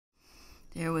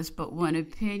There was but one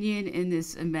opinion in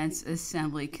this immense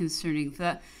assembly concerning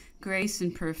the grace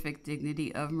and perfect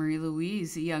dignity of Marie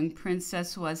Louise. The young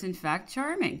princess was, in fact,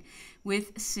 charming,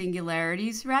 with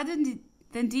singularities rather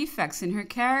than defects in her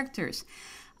characters.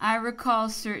 I recall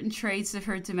certain traits of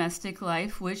her domestic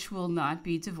life which will not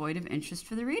be devoid of interest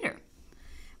for the reader.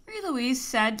 Marie Louise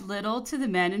said little to the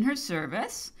men in her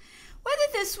service.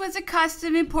 Whether this was a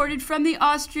custom imported from the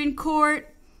Austrian court,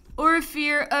 or a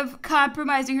fear of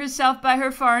compromising herself by her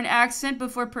foreign accent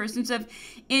before persons of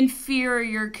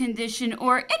inferior condition,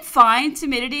 or in fine,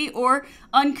 timidity or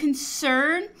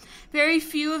unconcern, very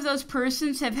few of those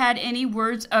persons have had any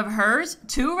words of hers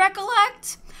to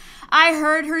recollect. I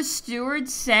heard her steward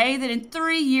say that in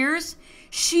 3 years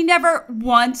she never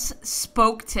once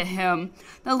spoke to him.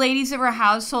 The ladies of her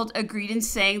household agreed in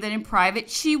saying that in private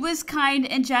she was kind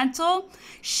and gentle.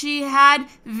 She had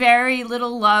very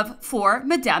little love for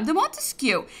Madame de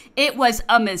Montesquieu. It was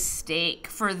a mistake,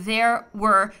 for there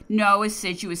were no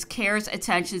assiduous cares,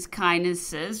 attentions,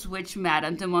 kindnesses which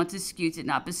Madame de Montesquieu did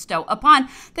not bestow upon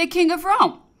the King of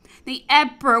Rome. The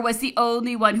emperor was the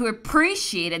only one who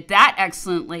appreciated that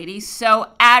excellent lady,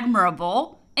 so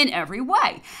admirable in every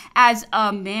way. As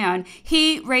a man,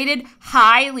 he rated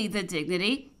highly the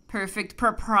dignity, perfect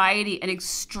propriety, and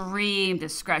extreme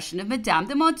discretion of Madame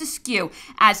de Montesquieu.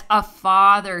 As a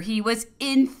father, he was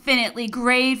infinitely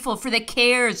grateful for the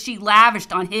cares she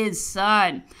lavished on his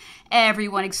son.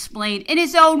 Everyone explained in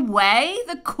his own way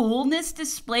the coolness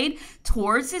displayed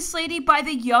towards this lady by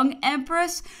the young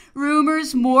empress.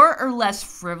 Rumors more or less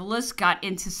frivolous got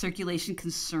into circulation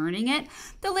concerning it.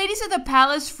 The ladies of the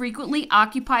palace frequently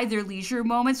occupied their leisure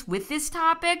moments with this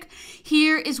topic.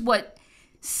 Here is what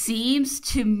seems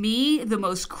to me the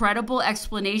most credible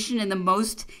explanation and the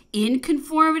most in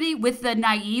conformity with the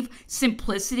naive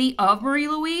simplicity of Marie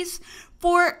Louise.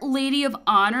 For Lady of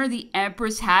Honor, the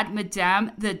Empress had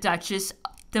Madame the Duchess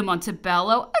de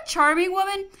Montebello, a charming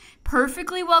woman,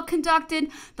 perfectly well conducted.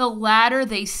 The latter,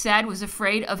 they said, was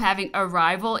afraid of having a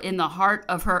rival in the heart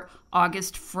of her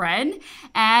august friend.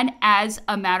 And as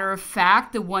a matter of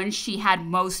fact, the one she had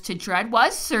most to dread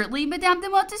was certainly Madame de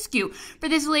Montesquieu, for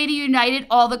this lady united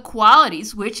all the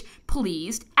qualities which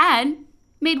pleased and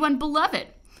made one beloved.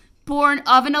 Born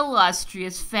of an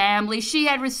illustrious family, she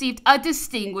had received a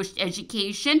distinguished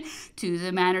education. To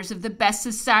the manners of the best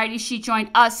society, she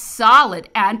joined a solid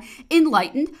and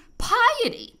enlightened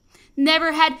piety.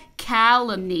 Never had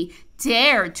calumny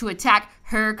dared to attack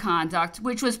her conduct,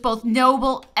 which was both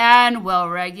noble and well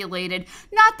regulated.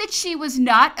 Not that she was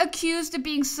not accused of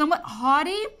being somewhat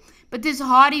haughty, but this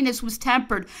haughtiness was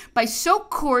tempered by so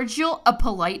cordial a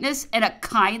politeness and a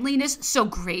kindliness so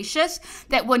gracious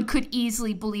that one could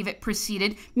easily believe it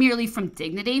proceeded merely from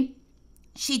dignity.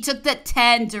 She took the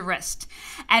tenderest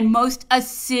and most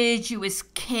assiduous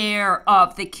care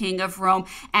of the King of Rome,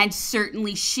 and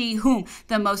certainly she whom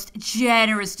the most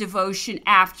generous devotion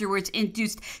afterwards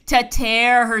induced to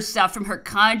tear herself from her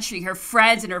country, her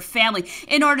friends, and her family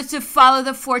in order to follow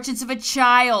the fortunes of a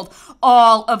child,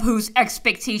 all of whose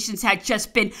expectations had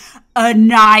just been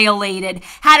annihilated,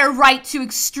 had a right to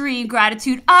extreme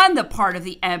gratitude on the part of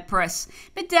the Empress.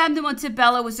 Madame de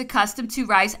Montebello was accustomed to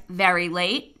rise very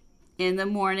late. In the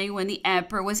morning, when the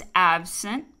emperor was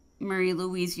absent, Marie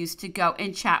Louise used to go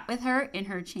and chat with her in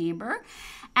her chamber.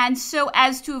 And so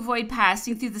as to avoid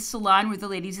passing through the salon where the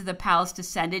ladies of the palace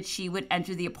descended, she would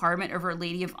enter the apartment of her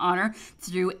lady of honor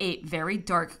through a very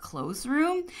dark clothes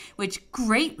room, which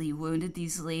greatly wounded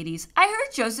these ladies. I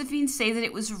heard Josephine say that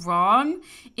it was wrong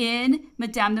in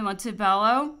Madame de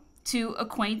Montebello to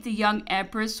acquaint the young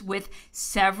empress with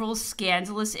several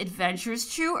scandalous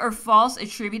adventures, true or false,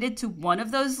 attributed to one of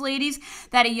those ladies,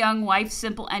 that a young wife,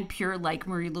 simple and pure like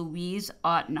Marie Louise,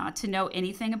 ought not to know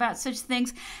anything about such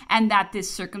things, and that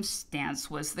this circumstance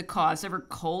was the cause of her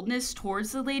coldness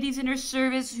towards the ladies in her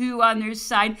service, who on their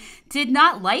side did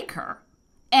not like her,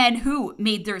 and who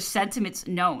made their sentiments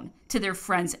known to their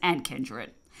friends and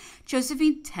kindred.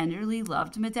 Josephine tenderly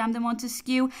loved Madame de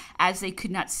Montesquieu. As they could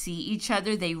not see each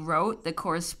other, they wrote. The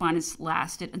correspondence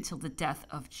lasted until the death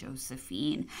of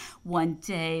Josephine. One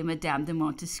day, Madame de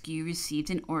Montesquieu received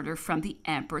an order from the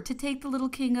emperor to take the little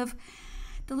king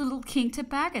to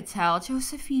Bagatelle.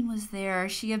 Josephine was there.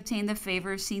 She obtained the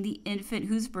favor of seeing the infant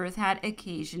whose birth had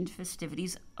occasioned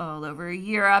festivities all over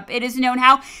Europe. It is known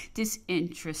how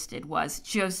disinterested was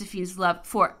Josephine's love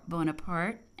for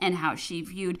Bonaparte, and how she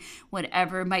viewed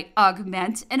whatever might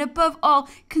augment and above all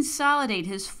consolidate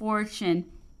his fortune.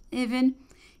 Even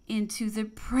into the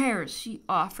prayers she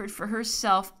offered for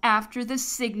herself after the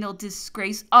signal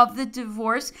disgrace of the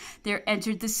divorce, there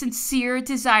entered the sincere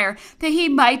desire that he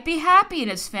might be happy in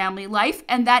his family life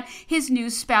and that his new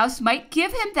spouse might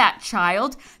give him that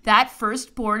child, that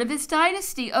firstborn of his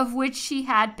dynasty, of which she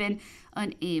had been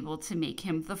unable to make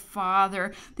him the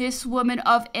father. This woman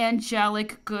of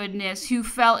angelic goodness, who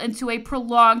fell into a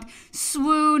prolonged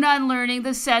swoon on learning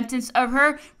the sentence of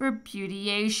her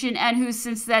repudiation, and who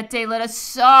since that day led a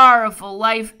sorrowful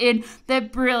life in the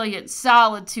brilliant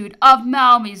solitude of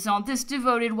Malmaison, this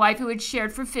devoted wife who had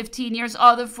shared for 15 years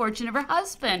all the fortune of her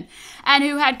husband, and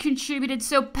who had contributed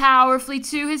so powerfully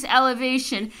to his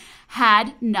elevation,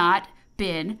 had not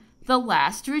been the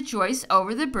last to rejoice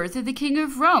over the birth of the King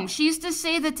of Rome. She used to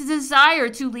say that the desire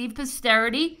to leave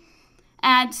posterity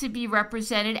and to be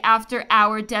represented after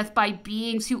our death by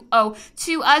beings who owe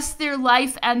to us their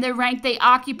life and the rank they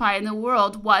occupy in the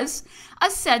world was a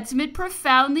sentiment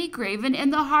profoundly graven in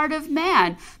the heart of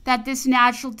man, that this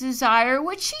natural desire,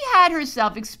 which she had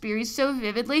herself experienced so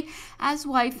vividly as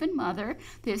wife and mother,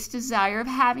 this desire of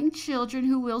having children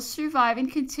who will survive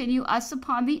and continue us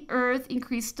upon the earth,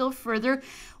 increased still further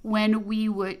when we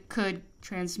could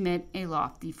transmit a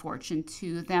lofty fortune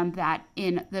to them, that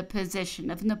in the position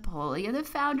of Napoleon, the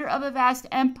founder of a vast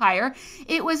empire,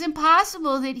 it was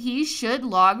impossible that he should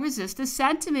long resist a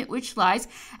sentiment which lies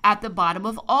at the bottom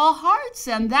of all hearts,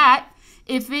 and that,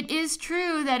 if it is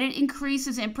true that it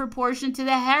increases in proportion to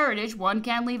the heritage one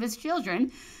can leave his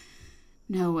children,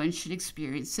 no one should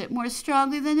experience it more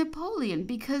strongly than Napoleon,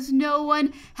 because no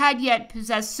one had yet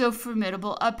possessed so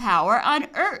formidable a power on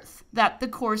earth, that the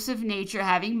course of nature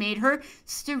having made her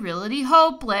sterility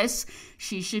hopeless,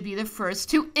 she should be the first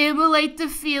to immolate the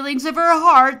feelings of her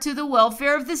heart to the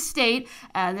welfare of the state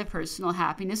and the personal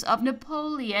happiness of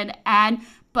Napoleon, and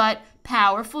but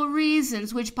powerful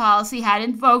reasons which policy had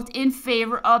invoked in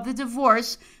favor of the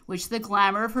divorce, which the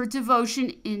glamour of her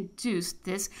devotion induced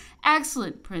this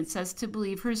excellent princess to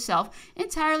believe herself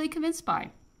entirely convinced by.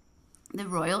 The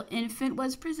royal infant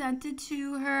was presented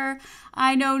to her.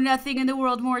 I know nothing in the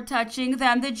world more touching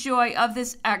than the joy of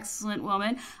this excellent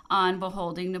woman on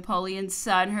beholding Napoleon's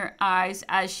son. Her eyes,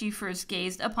 as she first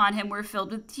gazed upon him, were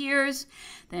filled with tears.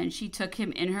 Then she took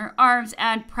him in her arms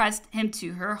and pressed him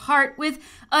to her heart with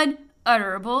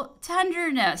unutterable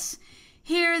tenderness.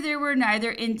 Here there were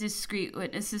neither indiscreet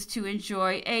witnesses to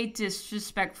enjoy a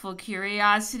disrespectful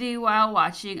curiosity while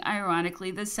watching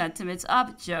ironically the sentiments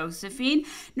of Josephine,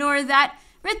 nor that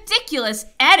ridiculous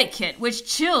etiquette which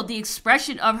chilled the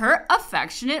expression of her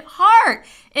affectionate heart.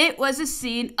 It was a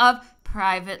scene of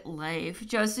private life.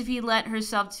 Josephine lent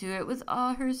herself to it with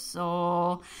all her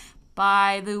soul.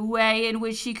 By the way in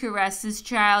which she caressed this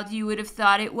child, you would have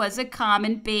thought it was a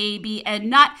common baby, and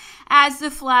not, as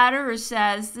the flatterer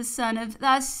says, the son of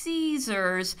the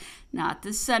Caesars, not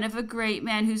the son of a great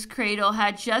man whose cradle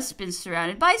had just been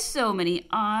surrounded by so many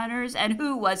honors, and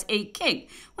who was a king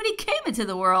when he came into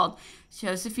the world.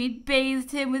 Josephine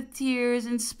bathed him with tears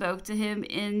and spoke to him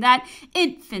in that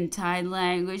infantine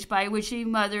language by which a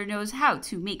mother knows how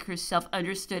to make herself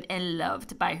understood and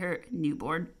loved by her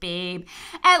newborn babe.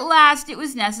 At last it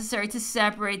was necessary to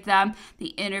separate them.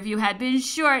 The interview had been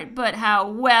short, but how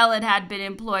well it had been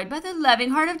employed by the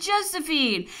loving heart of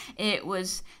Josephine! It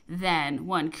was then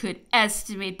one could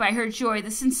estimate by her joy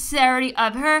the sincerity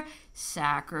of her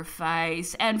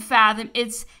sacrifice, and fathom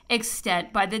its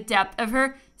extent by the depth of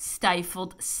her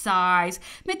stifled sighs.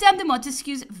 Madame de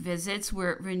Montesquieu's visits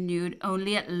were renewed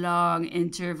only at long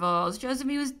intervals.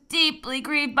 Josephine was deeply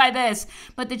grieved by this,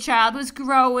 but the child was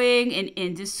growing. An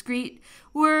indiscreet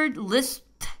word lisped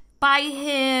by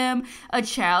him, a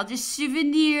childish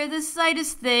souvenir, the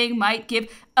slightest thing might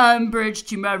give umbrage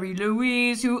to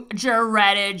Marie-Louise, who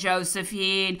dreaded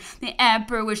Josephine. The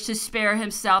emperor wished to spare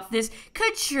himself this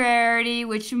contrariety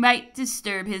which might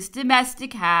disturb his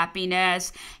domestic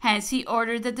happiness. Hence he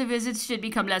ordered that the visits should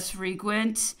become less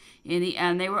frequent. In the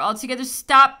end, they were altogether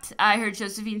stopped. I heard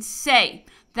Josephine say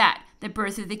that the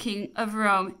birth of the King of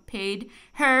Rome paid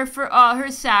her for all her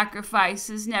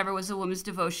sacrifices. Never was a woman's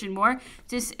devotion more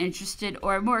disinterested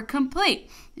or more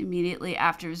complete. Immediately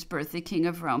after his birth, the King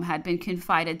of Rome had been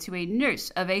confided to a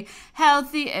nurse of a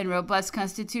healthy and robust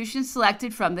constitution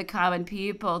selected from the common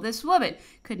people. This woman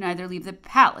could neither leave the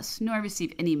palace nor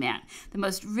receive any man. The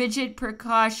most rigid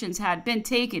precautions had been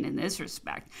taken in this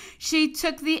respect. She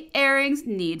took the airings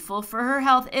needful for her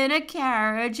health in a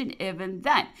carriage, and even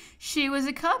then she was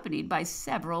accompanied by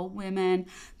several women.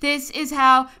 This is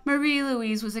how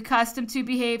Marie-Louise was accustomed to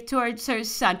behave towards her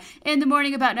son. In the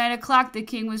morning about 9 o'clock, the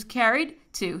king was carried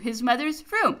to his mother's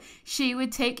room. She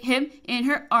would take him in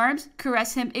her arms,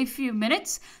 caress him a few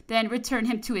minutes, then return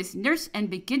him to his nurse and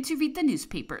begin to read the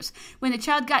newspapers. When the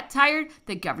child got tired,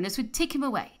 the governess would take him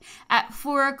away. At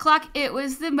 4 o'clock, it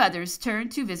was the mother's turn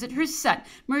to visit her son.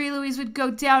 Marie-Louise would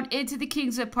go down into the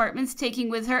king's apartments, taking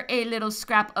with her a little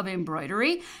scrap of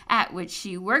embroidery, at which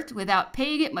she worked without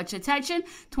paying it much attention.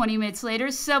 20 minutes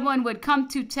later, someone would come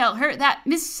to tell her that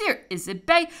Monsieur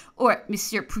Isabey or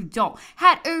Monsieur Prudhon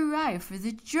had arrived for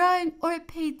the drawing or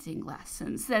painting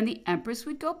lessons. Then the empress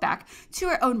would go back to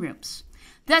her own rooms.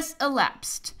 Thus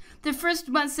elapsed the first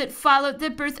months that followed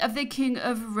the birth of the King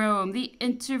of Rome, the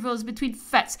intervals between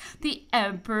fetes. The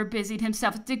emperor busied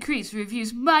himself with decrees,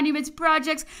 reviews, monuments,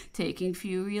 projects, taking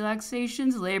few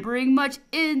relaxations, laboring much,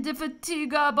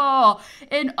 indefatigable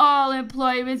in all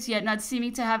employments, yet not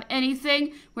seeming to have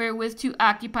anything wherewith to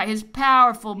occupy his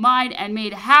powerful mind, and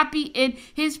made happy in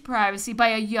his privacy by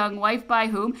a young wife by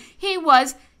whom he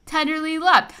was tenderly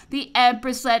loved. The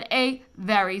empress led a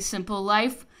very simple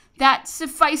life that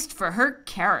sufficed for her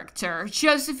character.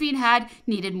 Josephine had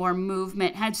needed more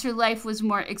movement, hence her life was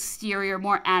more exterior,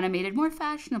 more animated, more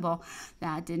fashionable.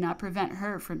 That did not prevent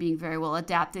her from being very well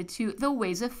adapted to the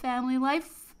ways of family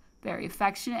life, very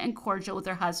affectionate and cordial with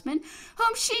her husband,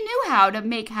 whom she knew how to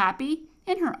make happy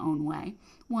in her own way.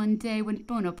 One day when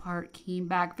Bonaparte came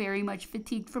back very much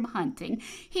fatigued from hunting,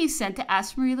 he sent to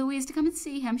ask Marie-Louise to come and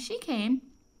see him. She came.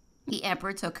 The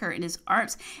emperor took her in his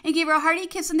arms and gave her a hearty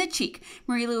kiss on the cheek.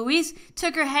 Marie-Louise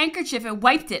took her handkerchief and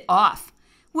wiped it off.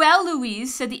 "Well,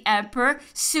 Louise," said the emperor,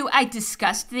 "so I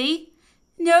disgust thee?"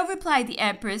 "No," replied the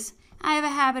empress. "I have a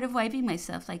habit of wiping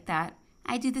myself like that.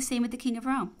 I do the same with the King of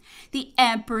Rome." The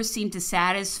emperor seemed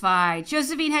dissatisfied.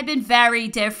 Josephine had been very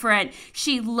different.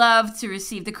 She loved to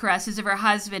receive the caresses of her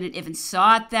husband and even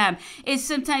sought them. It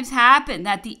sometimes happened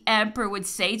that the emperor would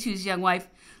say to his young wife,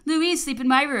 "Louise, sleep in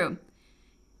my room."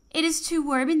 "It is too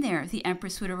warm in there," the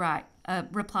empress would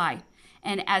reply.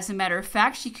 And as a matter of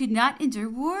fact, she could not endure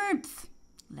warmth,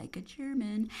 like a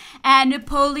German. And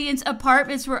Napoleon's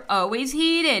apartments were always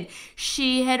heated.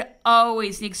 She had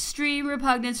always an extreme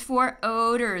repugnance for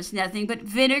odors. Nothing but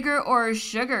vinegar or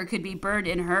sugar could be burned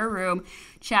in her room.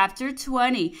 Chapter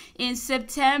 20. In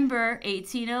September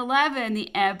 1811,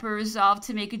 the emperor resolved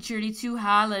to make a journey to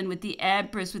Holland with the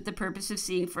empress with the purpose of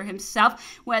seeing for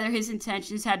himself whether his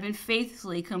intentions had been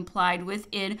faithfully complied with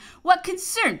in what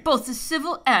concerned both the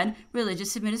civil and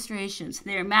religious administrations.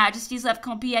 Their Majesties left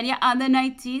Compiègne on the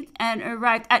 19th and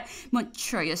arrived at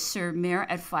Montreuil-sur-Mer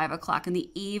at 5 o'clock in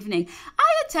the evening.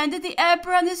 I attended the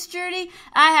emperor on this journey.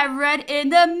 I have read in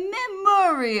the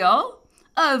Memorial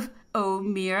of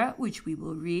O'Meara, which we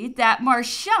will read, that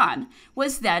Marchand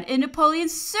was then in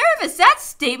Napoleon's service. That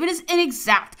statement is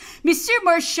inexact. Monsieur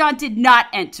Marchand did not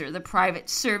enter the private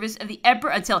service of the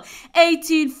emperor until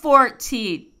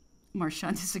 1814.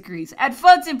 Marchand disagrees. At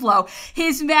Fontainebleau,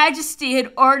 His Majesty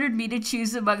had ordered me to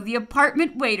choose among the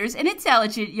apartment waiters an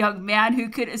intelligent young man who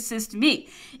could assist me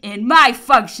in my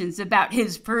functions about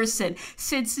his person,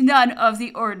 since none of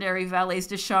the ordinary valets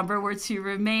de chambre were to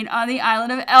remain on the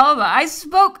island of Elba. I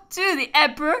spoke to the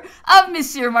emperor of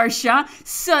Monsieur Marchand,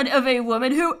 son of a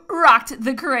woman who rocked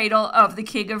the cradle of the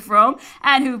King of Rome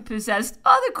and who possessed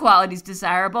all the qualities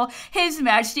desirable. His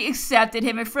Majesty accepted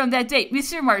him, and from that date,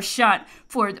 Monsieur Marchand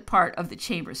formed part of the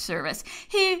chamber service.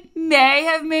 He may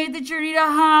have made the journey to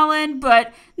Holland,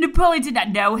 but Napoleon did not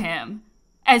know him,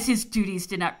 as his duties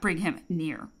did not bring him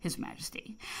near His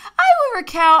Majesty. I will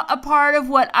recount a part of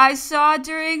what I saw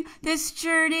during this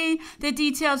journey, the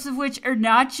details of which are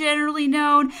not generally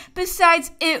known.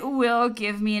 Besides, it will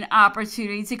give me an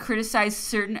opportunity to criticize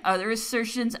certain other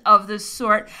assertions of the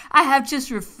sort I have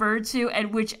just referred to,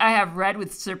 and which I have read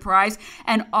with surprise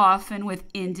and often with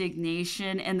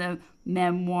indignation in the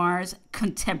Memoirs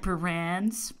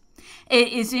contemporains. It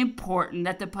is important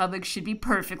that the public should be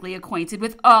perfectly acquainted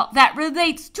with all that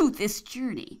relates to this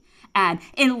journey, and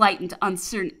enlightened on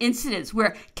certain incidents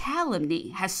where calumny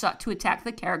has sought to attack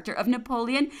the character of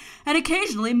Napoleon, and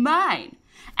occasionally mine.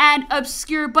 An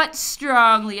obscure but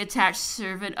strongly attached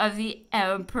servant of the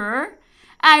emperor,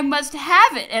 I must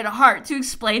have it at heart to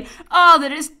explain all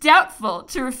that is doubtful,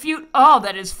 to refute all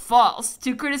that is false,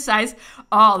 to criticize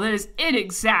all that is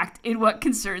inexact in what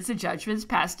concerns the judgments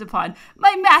passed upon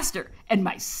my master and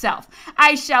myself.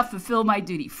 I shall fulfill my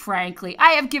duty frankly.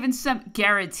 I have given some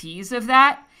guarantees of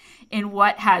that in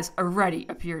what has already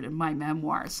appeared in my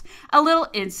memoirs. A little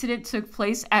incident took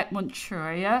place at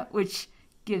Montreuil, which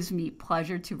gives me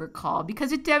pleasure to recall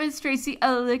because it demonstrates the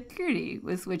alacrity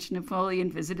with which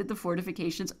Napoleon visited the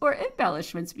fortifications or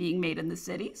embellishments being made in the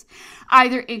cities,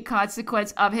 either in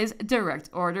consequence of his direct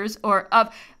orders or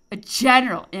of a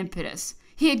general impetus.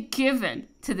 he had given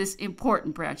to this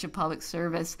important branch of public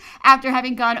service. After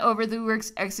having gone over the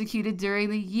works executed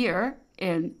during the year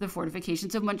in the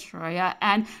fortifications of Montreuil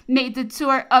and made the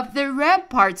tour of the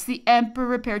ramparts, the emperor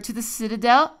repaired to the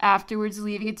citadel, afterwards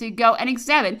leaving it to go and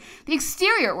examine the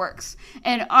exterior works.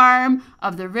 An arm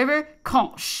of the river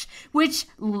Conche, which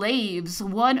laves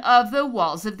one of the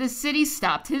walls of the city,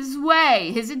 stopped his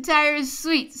way. His entire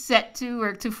suite set to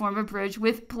work to form a bridge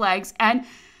with planks and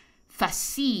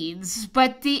facades,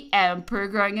 but the emperor,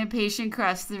 growing impatient,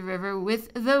 crossed the river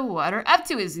with the water up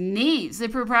to his knees. The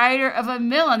proprietor of a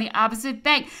mill on the opposite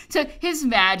bank took his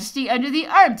majesty under the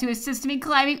arm to assist him in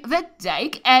climbing the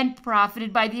dike, and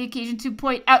profited by the occasion to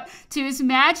point out to his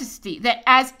majesty that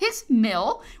as his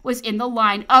mill was in the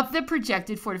line of the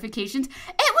projected fortifications,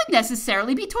 it would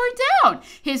necessarily be torn down.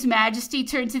 His majesty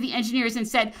turned to the engineers and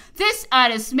said, "This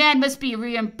honest man must be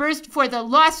reimbursed for the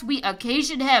loss we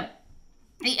occasioned him."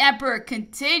 The emperor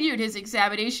continued his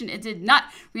examination and did not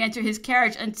re-enter his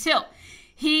carriage until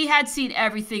he had seen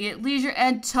everything at leisure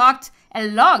and talked a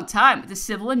long time with the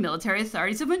civil and military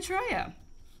authorities of Montreuil.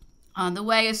 On the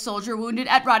way, a soldier wounded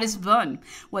at Ratisbonne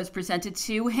was presented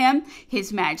to him.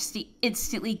 His majesty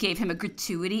instantly gave him a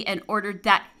gratuity and ordered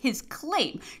that his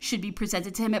claim should be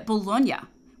presented to him at Bologna,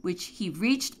 which he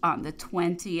reached on the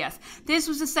 20th. This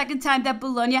was the second time that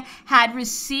Bologna had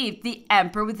received the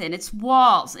emperor within its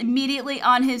walls. Immediately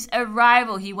on his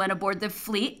arrival, he went aboard the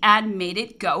fleet and made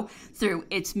it go through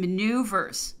its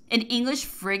maneuvers. An English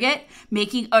frigate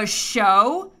making a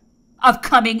show of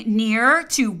coming near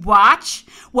to watch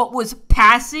what was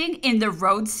passing in the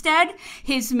roadstead,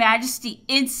 His Majesty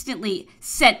instantly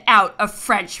sent out a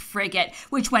French frigate,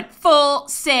 which went full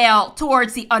sail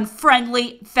towards the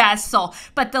unfriendly vessel,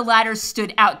 but the latter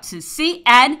stood out to sea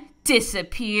and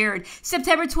disappeared.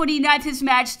 September 29th, His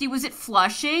Majesty was at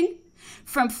Flushing.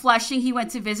 From Flushing, he went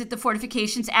to visit the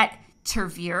fortifications at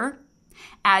Tervier.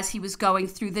 As he was going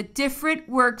through the different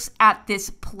works at this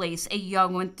place, a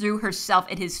young woman threw herself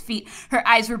at his feet. Her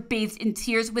eyes were bathed in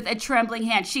tears. With a trembling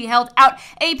hand, she held out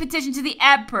a petition to the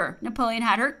emperor. Napoleon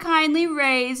had her kindly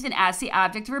raised and asked the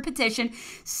object of her petition.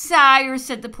 "Sire,"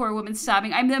 said the poor woman,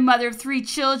 sobbing, "I'm the mother of 3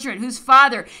 children, whose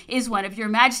father is one of your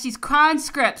majesty's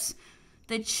conscripts.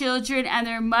 The children and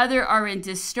their mother are in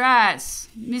distress."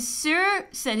 "Monsieur,"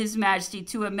 said His Majesty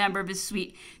to a member of his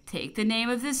suite, "take the name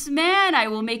of this man. I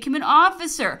will make him an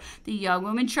officer." The young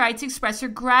woman tried to express her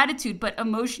gratitude, but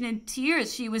emotion and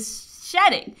tears she was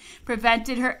shedding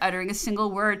prevented her uttering a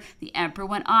single word. The emperor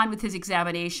went on with his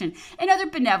examination. Another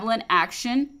benevolent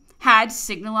action had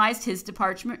signalized his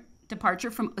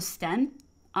departure from Ostend.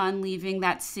 On leaving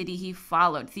that city, he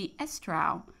followed the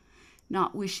Estrau.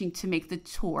 Not wishing to make the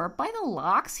tour by the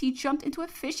locks, he jumped into a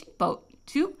fishing boat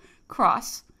to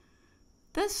cross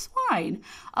the Swine,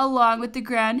 along with the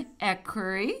Grand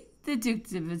Equerry, the Duc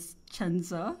de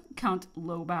Vicenza, Count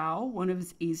Lobau, one of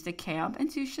his aides-de-camp, and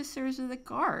 2 chasseurs of the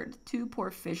guard. 2 poor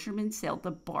fishermen sailed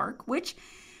the bark, which,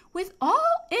 with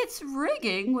all its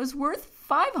rigging, was worth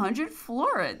 500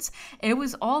 florins. It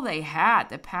was all they had.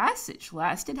 The passage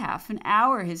lasted half an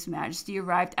hour. His Majesty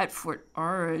arrived at Fort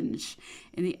Orange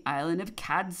in the island of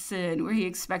Cadson, where he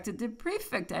expected the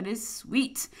prefect and his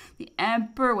suite. The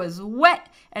emperor was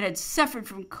wet and had suffered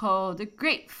from cold. A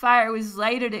great fire was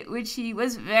lighted, at which he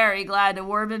was very glad to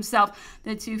warm himself.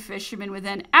 The 2 fishermen were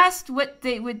then asked what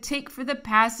they would take for the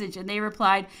passage, and they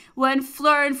replied, 1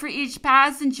 florin for each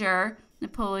passenger.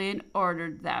 Napoleon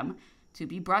ordered them to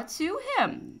be brought to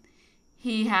him.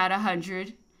 He had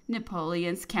 100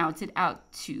 Napoleons counted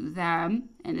out to them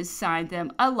and assigned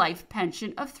them a life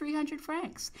pension of 300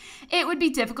 francs. It would be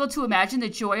difficult to imagine the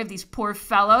joy of these poor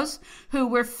fellows, who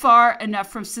were far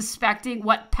enough from suspecting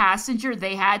what passenger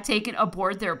they had taken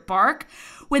aboard their bark.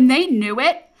 When they knew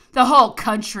it, the whole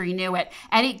country knew it,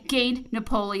 and it gained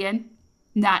Napoleon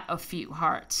not a few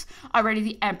hearts. Already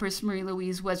the Empress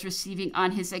Marie-Louise was receiving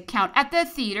on his account at the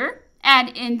theater and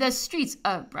in the streets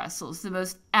of Brussels the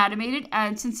most animated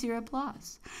and sincere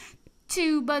applause.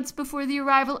 2 months before the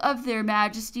arrival of their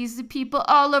majesties, the people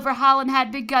all over Holland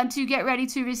had begun to get ready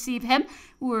to receive him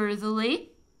worthily.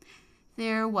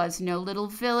 There was no little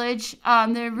village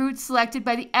on the route selected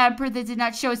by the emperor that did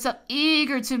not show itself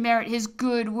eager to merit his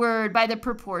good word by the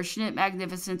proportionate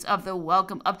magnificence of the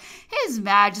welcome of His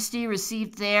Majesty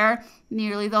received there.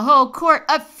 Nearly the whole court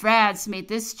of France made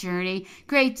this journey.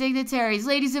 Great dignitaries,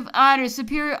 ladies of honor,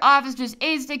 superior officers,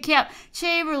 aides-de-camp,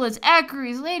 chamberlains,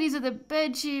 equerries, ladies of the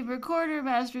bedchamber,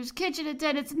 quartermasters, kitchen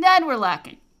attendants, none were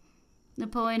lacking.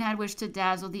 Napoleon had wished to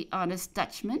dazzle the honest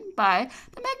Dutchman by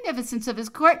the magnificence of his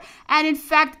court, and in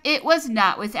fact it was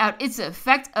not without its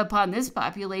effect upon this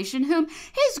population, whom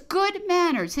his good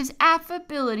manners, his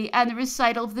affability, and the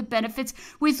recital of the benefits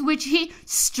with which he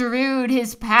strewed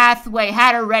his pathway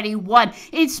had already won,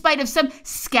 in spite of some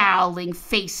scowling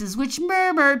faces which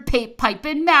murmured pipe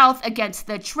in mouth against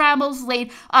the trammels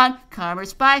laid on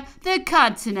commerce by the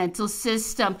continental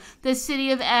system. The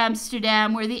city of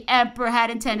Amsterdam, where the emperor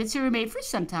had intended to remain for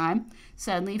some time,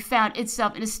 suddenly found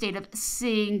itself in a state of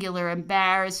singular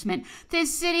embarrassment.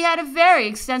 This city had a very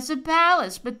extensive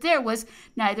palace, but there was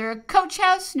neither a coach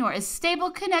house nor a stable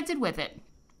connected with it.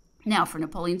 Now for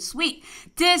Napoleon's suite.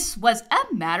 This was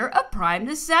a matter of prime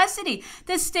necessity.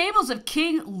 The stables of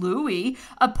King Louis,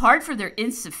 apart from their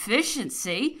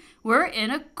insufficiency, were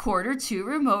in a quarter too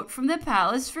remote from the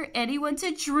palace for anyone to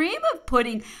dream of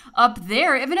putting up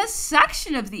there even a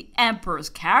section of the emperor's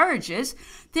carriages.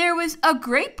 There was a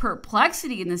great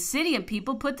perplexity in the city, and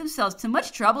people put themselves to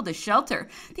much trouble to shelter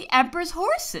the emperor's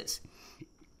horses.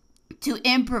 To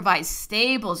improvise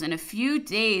stables in a few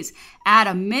days at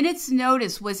a minute's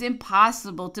notice was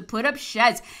impossible. To put up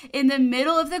sheds in the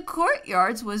middle of the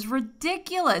courtyards was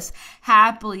ridiculous.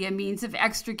 Happily, a means of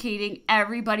extricating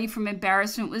everybody from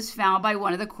embarrassment was found by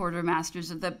one of the quartermasters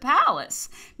of the palace,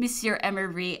 Monsieur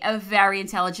Emery, a very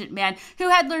intelligent man who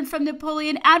had learned from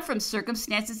Napoleon and from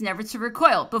circumstances never to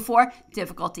recoil before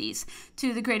difficulties.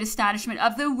 To the great astonishment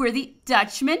of the worthy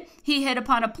Dutchman, he hit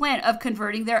upon a plan of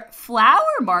converting their flower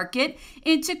market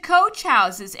into coach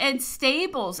houses and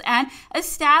stables, and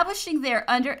establishing there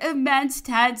under immense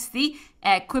tents the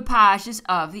equipages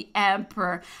of the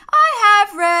emperor. I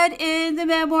have read in the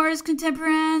Memoirs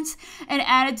Contemporains an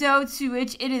anecdote to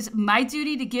which it is my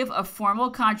duty to give a formal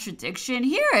contradiction.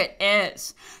 Here it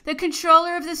is. The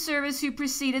controller of the service who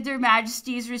preceded their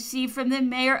majesties received from the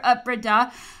mayor of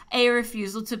Breda a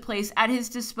refusal to place at his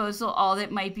disposal all that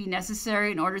might be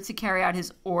necessary in order to carry out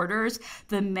his orders.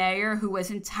 The mayor, who was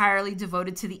entirely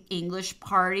devoted to the English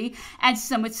party and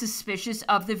somewhat suspicious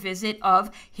of the visit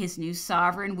of his new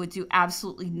sovereign, would do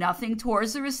absolutely nothing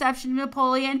towards the reception of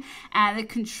Napoleon, and the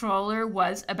controller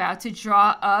was about to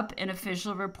draw up an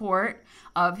official report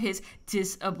of his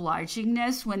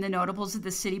disobligingness when the notables of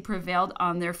the city prevailed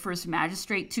on their first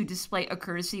magistrate to display a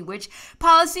courtesy which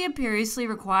policy imperiously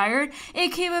required.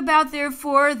 It came about,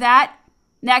 therefore, that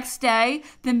next day,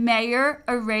 the mayor,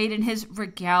 arrayed in his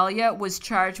regalia, was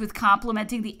charged with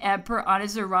complimenting the emperor on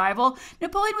his arrival.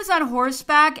 Napoleon was on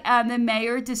horseback, and the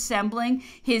mayor, dissembling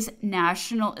his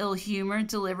national ill humor,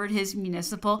 delivered his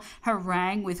municipal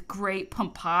harangue with great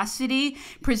pomposity,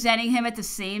 presenting him at the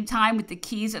same time with the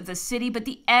keys of the city. But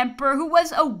the emperor, who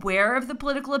was aware of the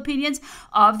political opinions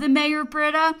of the mayor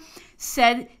Breda,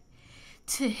 said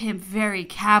to him very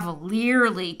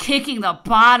cavalierly, kicking the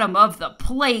bottom of the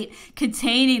plate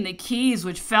containing the keys,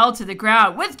 which fell to the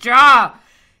ground, "Withdraw!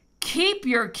 Keep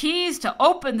your keys to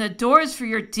open the doors for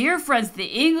your dear friends, the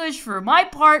English. For my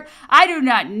part, I do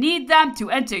not need them to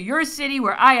enter your city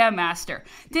where I am master."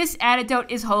 This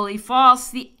anecdote is wholly false.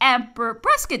 The emperor,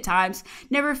 brusque at times,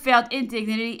 never failed in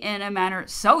dignity in a manner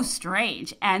so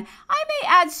strange, and I may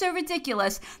add so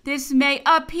ridiculous. This may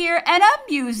appear an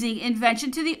amusing invention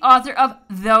to the author of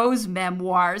those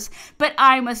memoirs, but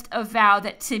I must avow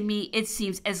that to me it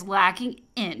seems as lacking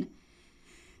in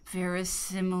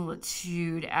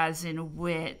verisimilitude as in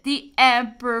wit. The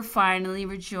emperor finally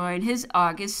rejoined his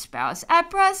august spouse at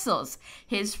Brussels.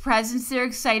 His presence there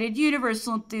excited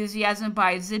universal enthusiasm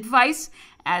by his advice.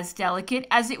 As delicate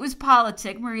as it was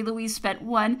politic, Marie-Louise spent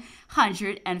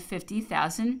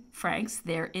 150,000 francs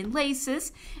there in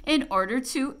laces in order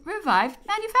to revive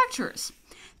manufacturers.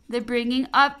 The bringing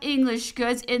of English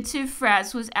goods into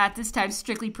France was at this time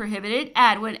strictly prohibited,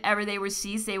 and whenever they were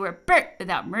seized, they were burnt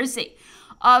without mercy.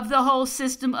 Of the whole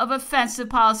system of offensive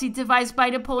policy devised by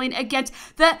Napoleon against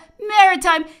the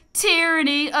maritime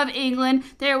tyranny of England,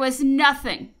 there was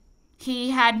nothing he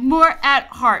had more at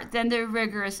heart than the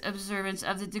rigorous observance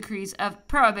of the decrees of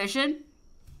prohibition.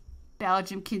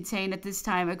 Belgium contained at this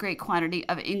time a great quantity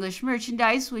of English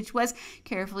merchandise, which was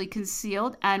carefully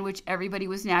concealed and which everybody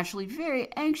was naturally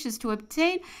very anxious to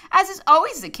obtain, as is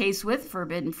always the case with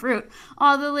forbidden fruit.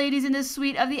 All the ladies in the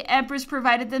suite of the empress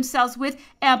provided themselves with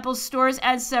ample stores,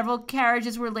 and several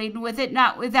carriages were laden with it,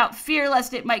 not without fear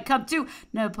lest it might come to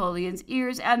Napoleon's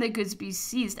ears and the goods be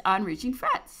seized on reaching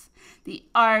France. The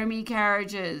army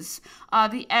carriages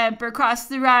of the emperor crossed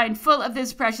the Rhine full of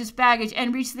this precious baggage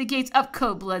and reached the gates of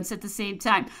Coblentz at the same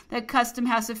time. The custom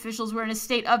house officials were in a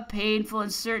state of painful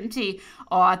uncertainty.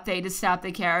 Ought they to stop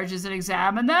the carriages and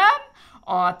examine them,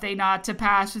 Ought they not to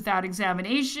pass without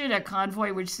examination a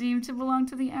convoy which seemed to belong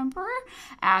to the emperor?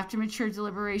 After mature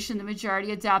deliberation, the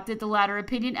majority adopted the latter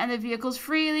opinion, and the vehicles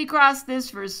freely crossed this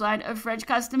first line of French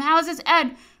custom houses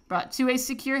and brought to a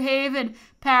secure haven,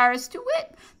 Paris, to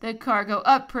wit, the cargo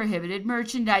of prohibited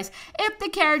merchandise. If the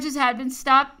carriages had been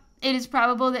stopped, it is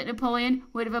probable that Napoleon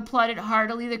would have applauded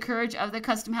heartily the courage of the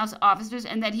custom house officers,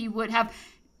 and that he would have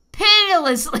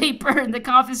pitilessly burned the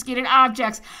confiscated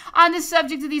objects. On the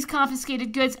subject of these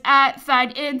confiscated goods, I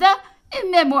find in the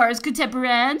Memoirs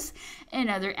contemporains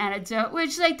another anecdote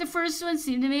which, like the first one,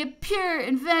 seemed to me a pure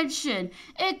invention.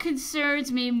 It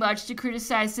concerns me much to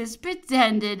criticize this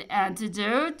pretended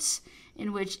antidote,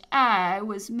 in which I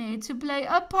was made to play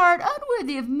a part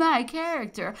unworthy of my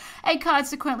character, and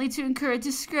consequently to incur a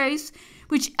disgrace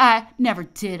which I never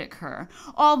did occur,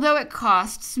 although it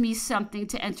costs me something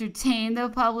to entertain the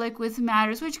public with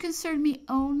matters which concern me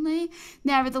only.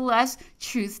 Nevertheless,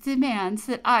 truth demands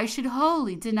that I should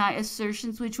wholly deny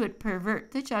assertions which would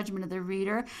pervert the judgment of the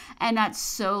reader, and not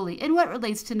solely in what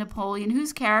relates to Napoleon,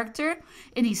 whose character,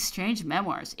 in these strange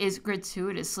memoirs, is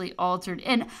gratuitously altered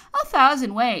in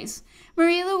 1,000 ways.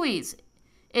 Marie Louise,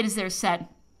 it is there said,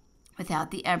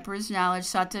 without the emperor's knowledge,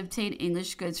 sought to obtain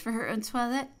English goods for her own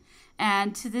toilette,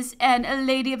 and to this end a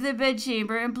lady of the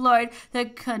bedchamber employed the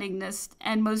cunningest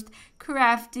and most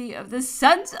crafty of the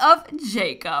sons of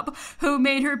Jacob, who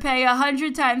made her pay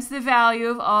 100 times the value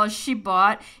of all she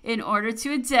bought, in order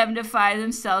to indemnify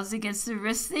themselves against the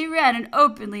risks they ran in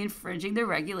openly infringing the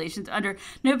regulations under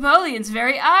Napoleon's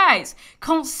very eyes.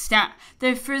 Constant,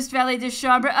 the first valet de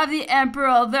chambre of the emperor,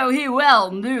 although he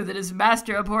well knew that his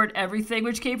master abhorred everything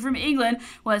which came from England,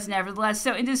 was nevertheless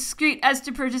so indiscreet as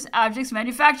to purchase objects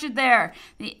manufactured there.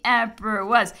 The emperor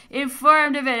was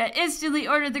informed of it, and instantly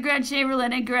ordered the Grand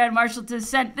Chamberlain and Grand Marshal to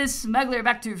send this smuggler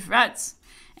back to France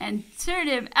and turn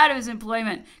him out of his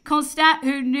employment. Constant,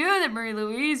 who knew that Marie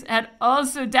Louise had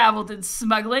also dabbled in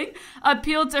smuggling,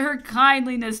 appealed to her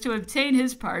kindliness to obtain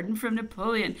his pardon from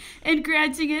Napoleon. In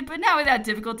granting it, but not without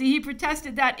difficulty, he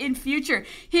protested that in future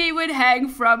he would hang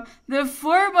from the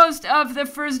foremost of the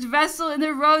first vessel in the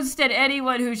roadstead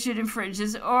anyone who should infringe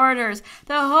his orders.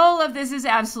 The whole of this is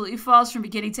absolutely false from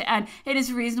beginning to end. It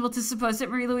is reasonable to suppose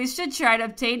that Marie Louise should try to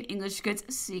obtain English goods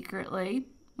secretly,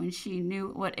 when she knew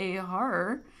what a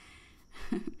horror.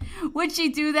 Would she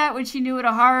do that when she knew what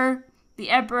a horror the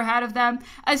emperor had of them?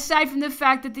 Aside from the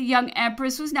fact that the young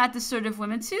empress was not the sort of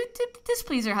woman to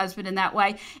displease her husband in that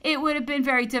way, it would have been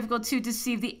very difficult to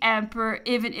deceive the emperor,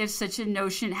 even if such a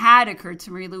notion had occurred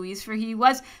to Marie Louise, for he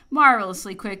was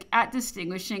marvelously quick at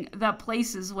distinguishing the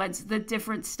places whence the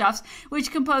different stuffs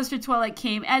which composed her toilette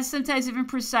came, and sometimes even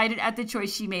presided at the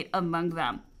choice she made among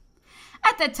them.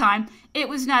 At that time, it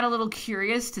was not a little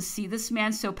curious to see this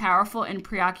man so powerful and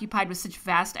preoccupied with such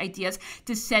vast ideas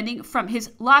descending from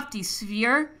his lofty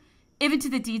sphere, even to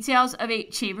the details of a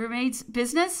chambermaid's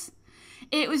business.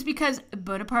 It was because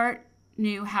Bonaparte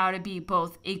knew how to be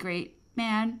both a great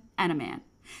man and a man.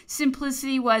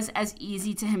 Simplicity was as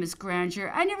easy to him as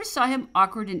grandeur. I never saw him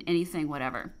awkward in anything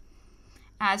whatever.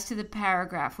 As to the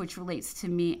paragraph which relates to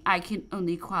me, I can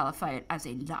only qualify it as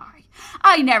a lie.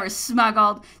 I never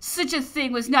smuggled. Such a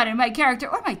thing was not in my character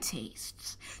or my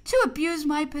tastes. To abuse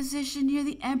my position near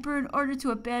the emperor in order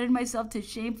to abandon myself to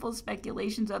shameful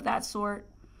speculations of that sort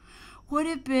would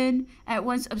have been at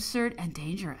once absurd and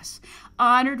dangerous.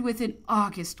 Honored with an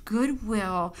august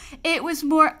goodwill, it was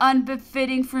more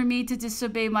unbefitting for me to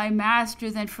disobey my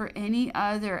master than for any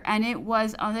other, and it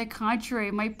was, on the contrary,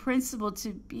 my principle to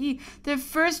be the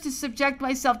first to subject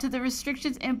myself to the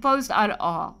restrictions imposed on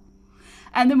all,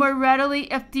 and the more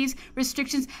readily if these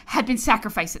restrictions had been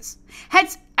sacrifices.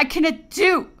 Hence, I cannot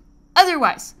do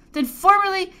otherwise than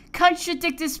formally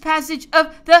contradict this passage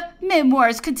of the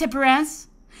Memoirs contemporains,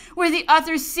 where the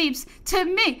author seems to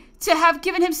me to have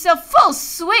given himself full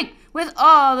swing, with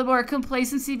all the more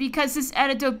complacency because, this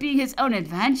anecdote being his own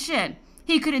invention,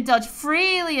 he could indulge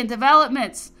freely in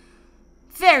developments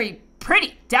very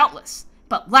pretty, doubtless,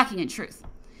 but lacking in truth.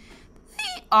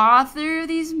 The author of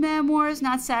these memoirs,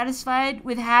 not satisfied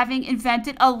with having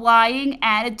invented a lying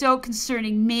anecdote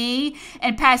concerning me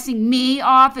and passing me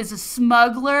off as a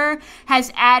smuggler,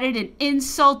 has added an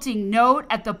insulting note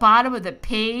at the bottom of the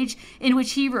page in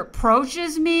which he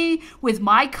reproaches me with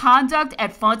my conduct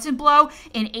at Fontainebleau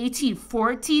in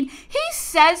 1814. He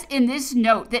says in this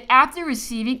note that after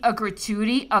receiving a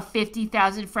gratuity of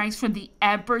 50,000 francs from the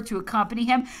emperor to accompany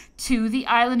him to the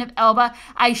island of Elba,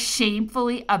 I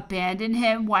shamefully abandoned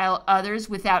him him, while others,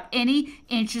 without any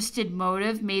interested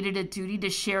motive, made it a duty to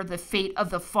share the fate of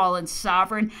the fallen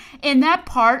sovereign. In that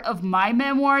part of my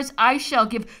memoirs, I shall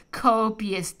give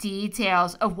copious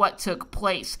details of what took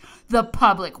place. The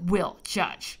public will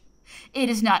judge. It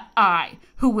is not I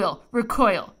who will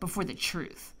recoil before the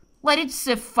truth. Let it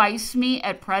suffice me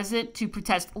at present to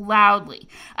protest loudly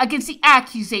against the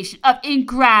accusation of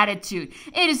ingratitude.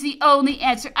 It is the only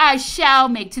answer I shall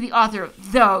make to the author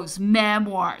of those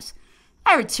memoirs.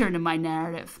 I return to my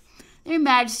narrative. Their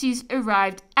Majesties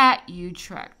arrived at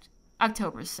Utrecht,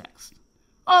 October 6th.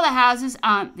 All the houses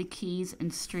on the quays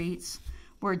and streets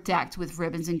were decked with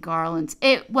ribbons and garlands.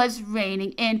 It was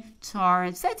raining in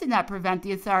torrents. That did not prevent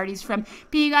the authorities from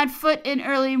being on foot in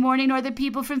early morning, nor the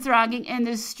people from thronging in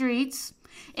the streets.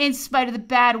 In spite of the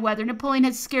bad weather, Napoleon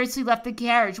had scarcely left the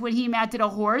carriage when he mounted a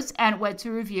horse and went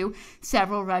to review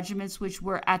several regiments which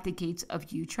were at the gates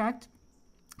of Utrecht.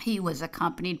 He was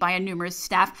accompanied by a numerous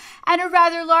staff and a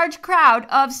rather large crowd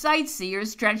of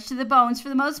sightseers, drenched to the bones for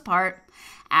the most part.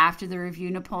 After the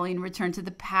review, Napoleon returned to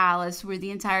the palace, where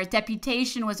the entire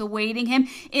deputation was awaiting him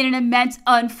in an immense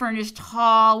unfurnished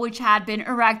hall which had been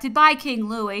erected by King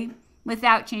Louis.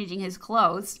 Without changing his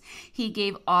clothes, he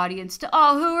gave audience to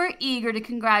all who were eager to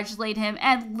congratulate him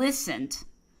and listened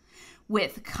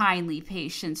with kindly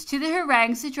patience to the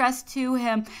harangues addressed to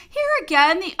him. Here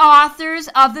again, the authors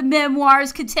of the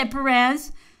Memoirs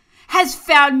contemporains has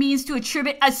found means to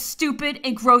attribute a stupid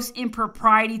and gross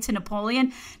impropriety to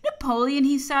Napoleon. Napoleon,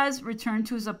 he says, returned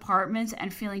to his apartments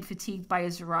and, feeling fatigued by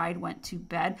his ride, went to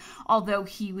bed, although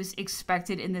he was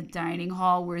expected in the dining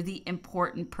hall where the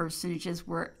important personages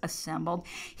were assembled.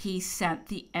 He sent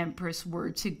the Empress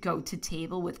word to go to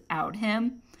table without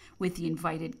him with the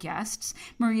invited guests.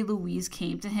 Marie-Louise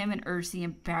came to him and urged the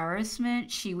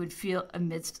embarrassment she would feel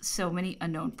amidst so many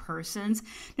unknown persons.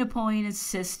 Napoleon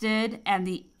insisted, and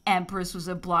the Empress was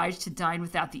obliged to dine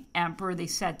without the Emperor. They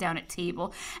sat down at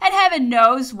table, and heaven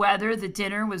knows whether the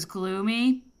dinner was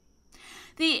gloomy.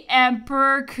 The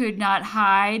Emperor could not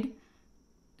hide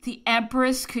The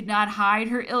Empress could not hide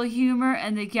her ill humor,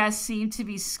 and the guests seemed to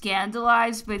be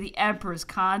scandalized by the Emperor's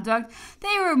conduct.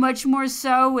 They were much more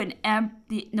so when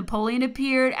Napoleon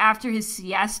appeared after his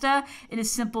siesta in a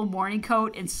simple morning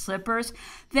coat and slippers.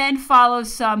 Then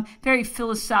follows some very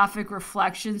philosophic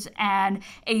reflections and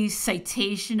a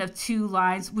citation of 2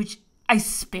 lines, which I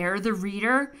spare the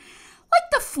reader.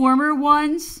 Like the former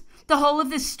ones, the whole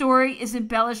of this story is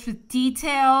embellished with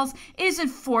details. It is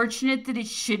unfortunate that it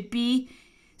should be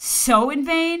so in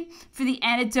vain, for the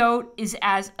anecdote is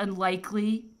as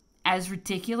unlikely as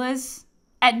ridiculous.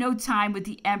 At no time would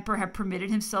the emperor have permitted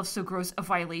himself so gross a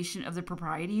violation of the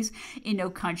proprieties. In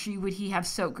no country would he have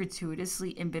so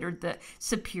gratuitously embittered the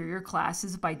superior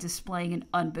classes by displaying an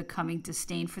unbecoming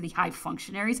disdain for the high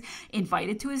functionaries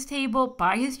invited to his table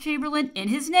by his chamberlain in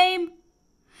his name.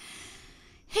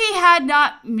 He had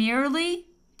not merely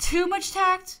too much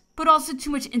tact, but also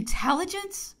too much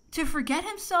intelligence to forget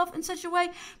himself in such a way,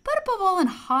 but above all in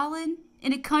Holland,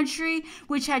 in a country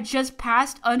which had just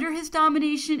passed under his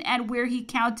domination and where he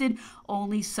counted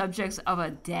only subjects of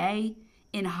a day.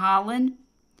 In Holland,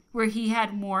 where he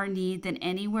had more need than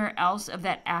anywhere else of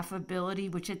that affability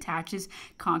which attaches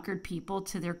conquered people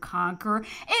to their conqueror.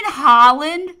 In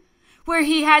Holland, where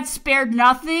he had spared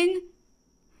nothing,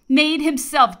 made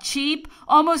himself cheap,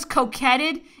 almost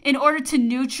coquetted, in order to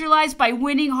neutralize by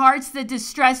winning hearts the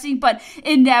distressing but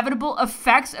inevitable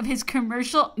effects of his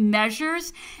commercial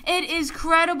measures. It is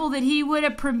credible that he would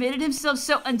have permitted himself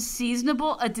so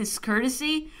unseasonable a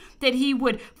discourtesy, that he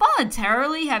would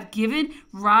voluntarily have given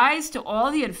rise to all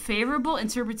the unfavorable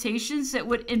interpretations that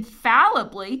would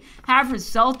infallibly have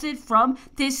resulted from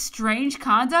this strange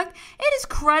conduct. It is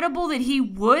credible that he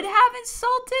would have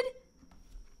insulted.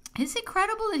 Is it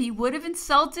credible that he would have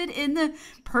insulted in the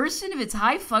person of its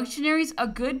high functionaries a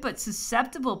good but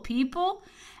susceptible people,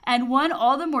 and one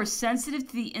all the more sensitive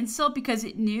to the insult because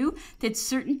it knew that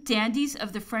certain dandies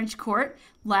of the French court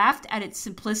laughed at its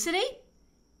simplicity?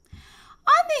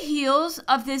 On the heels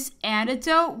of this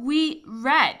anecdote, we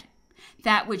read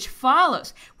that which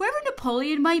follows. Wherever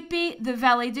Napoleon might be, the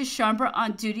valet de chambre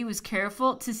on duty was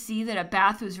careful to see that a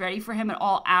bath was ready for him at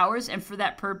all hours, and for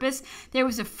that purpose there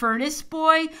was a furnace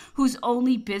boy whose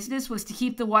only business was to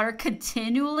keep the water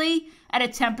continually at a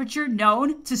temperature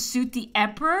known to suit the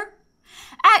emperor.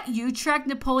 At Utrecht,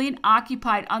 Napoleon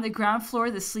occupied on the ground floor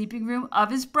the sleeping room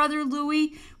of his brother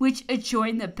Louis, which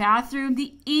adjoined the bathroom.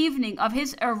 The evening of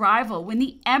his arrival, when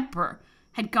the emperor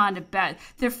had gone to bed,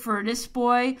 the furnace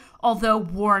boy, although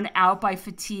worn out by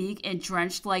fatigue and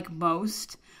drenched like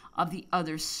most of the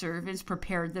other servants,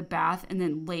 prepared the bath and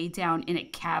then lay down in a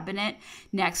cabinet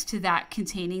next to that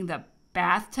containing the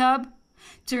bathtub.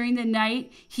 During the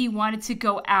night, he wanted to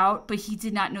go out, but he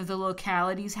did not know the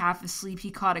localities. Half asleep,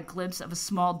 he caught a glimpse of a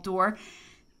small door,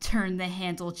 turned the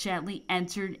handle gently,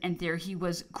 entered, and there he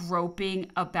was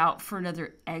groping about for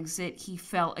another exit. He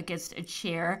fell against a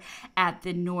chair at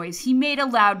the noise. He made a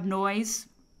loud noise,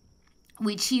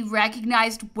 which he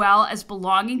recognized well as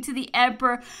belonging to the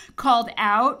emperor, called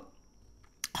out,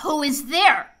 "Who is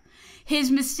there?"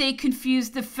 His mistake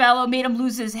confused the fellow, made him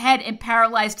lose his head, and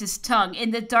paralyzed his tongue.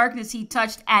 In the darkness, he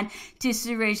touched and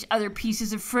disarranged other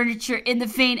pieces of furniture in the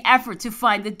vain effort to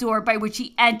find the door by which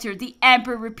he entered. The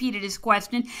emperor repeated his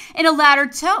question in a louder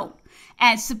tone,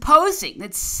 and supposing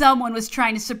that someone was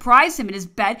trying to surprise him in his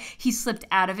bed, he slipped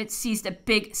out of it, seized a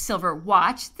big silver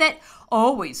watch that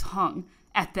always hung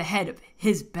at the head of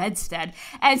his bedstead,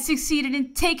 and succeeded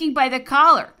in taking by the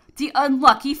collar the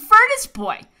unlucky furnace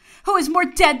boy, who was more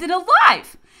dead than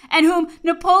alive, and whom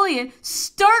Napoleon,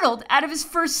 startled out of his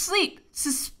first sleep,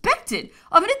 suspected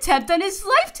of an attempt on his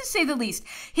life, to say the least.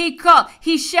 He called,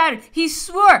 he shouted, he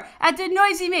swore at the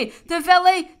noise he made. The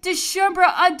valet de chambre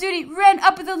on duty ran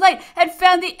up with the light and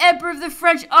found the Emperor of the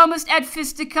French almost at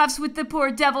fisticuffs with the poor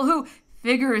devil, who,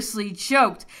 vigorously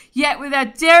choked, yet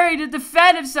without daring to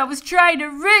defend himself, was trying to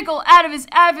wriggle out of his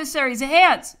adversary's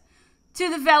hands. To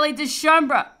the valet de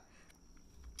chambre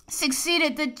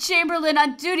succeeded the chamberlain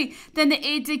on duty, then the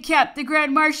aide-de-camp, the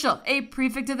grand marshal, a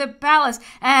prefect of the palace,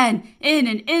 and in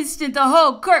an instant the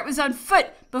whole court was on foot.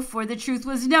 Before the truth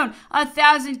was known,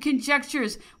 1,000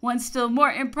 conjectures, one still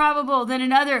more improbable than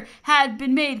another, had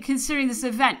been made concerning this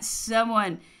event.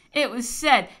 Someone, it was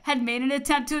said, had made an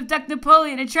attempt to abduct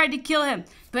Napoleon and tried to kill him,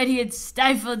 but he had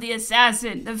stifled the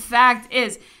assassin. The fact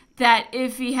is that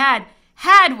if he had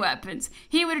weapons,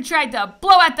 he would have tried to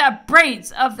blow out the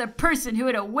brains of the person who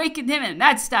had awakened him in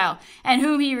that style, and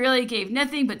whom he really gave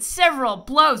nothing but several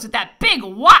blows with that big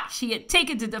watch he had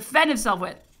taken to defend himself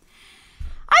with.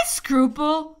 I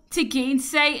scruple to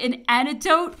gainsay an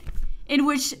anecdote in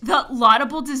which the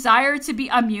laudable desire to be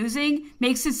amusing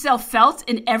makes itself felt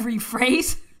in every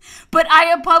phrase, but I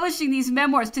am publishing these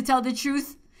memoirs to tell the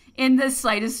truth in the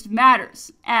slightest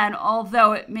matters, and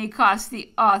although it may cost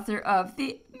the author of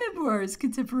the Memoirs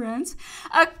contemporains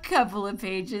a couple of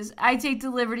pages, I take the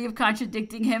liberty of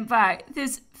contradicting him by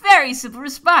this very simple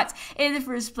response. In the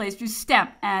first place, Roustem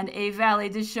and a valet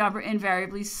de chambre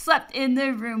invariably slept in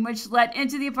the room which led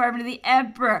into the apartment of the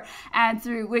emperor, and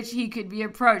through which he could be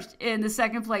approached. In the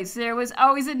second place, there was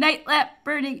always a night lamp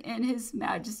burning in his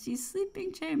majesty's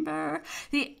sleeping chamber.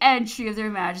 The entry of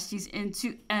their majesties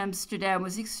into Amsterdam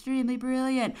was extremely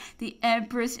brilliant. The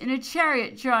empress, in a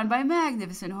chariot drawn by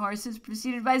magnificent horses,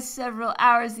 preceded by several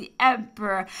hours the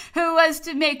emperor, who was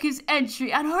to make his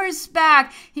entry on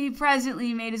horseback. He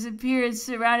presently made his appearance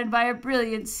surrounded by a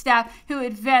brilliant staff, who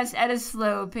advanced at a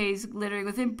slow pace, glittering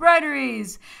with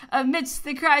embroideries. Amidst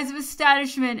the cries of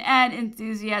astonishment and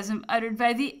enthusiasm uttered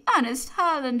by the honest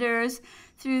Hollanders,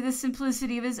 through the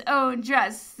simplicity of his own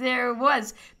dress, there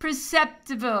was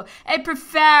perceptible a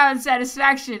profound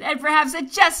satisfaction, and perhaps a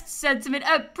just sentiment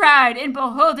of pride in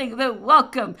beholding the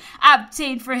welcome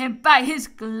obtained for him by his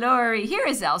glory, here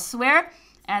as elsewhere,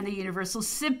 and the universal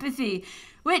sympathy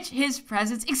which his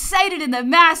presence excited in the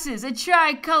masses. A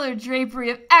tricolored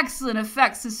drapery of excellent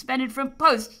effect, suspended from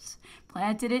posts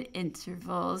planted at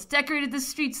intervals, decorated the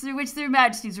streets through which their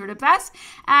majesties were to pass,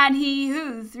 and he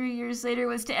who 3 years later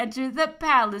was to enter the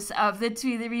palace of the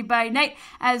Tuileries by night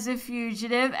as a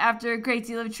fugitive, after a great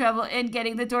deal of trouble in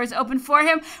getting the doors open for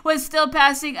him, was still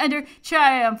passing under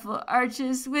triumphal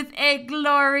arches with a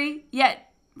glory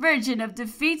yet virgin of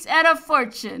defeats and a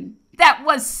fortune that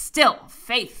was still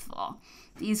faithful.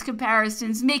 These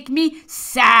comparisons make me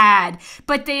sad,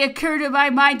 but they occur to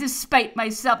my mind despite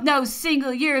myself, no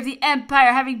single year of the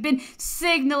empire having been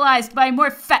signalized by more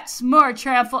fetes, more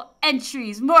triumphal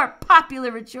entries, more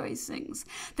popular rejoicings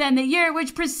than the year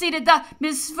which preceded the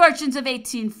misfortunes of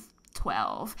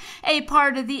 1812. A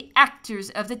part of the actors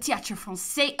of the Théâtre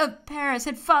Français of Paris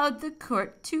had followed the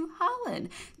court to Holland.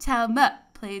 Talma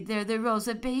played there the roles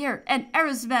of Bayard and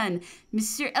Erasmus.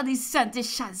 Monsieur Elisant de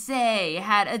Chazet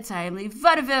had a timely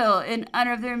vaudeville in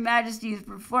honor of their majesties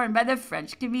performed by the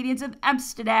French comedians of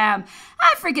Amsterdam.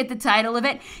 I forget the title of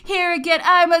it. Here again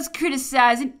I must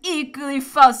criticize an equally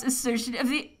false assertion of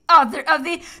the author of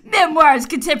the Memoirs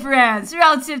contemporains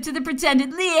relative to the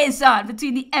pretended liaison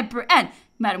between the emperor and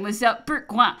Mademoiselle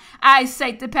Bourgoin. I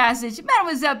cite the passage,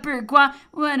 Mademoiselle Bourgoin,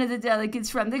 one of the delegates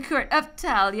from the court of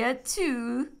Talia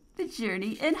to the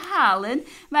journey in Holland.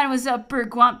 Mademoiselle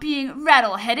Bergwant, being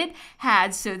rattle-headed,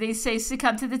 had, so they say,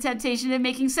 succumbed to the temptation of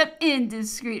making some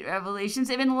indiscreet revelations,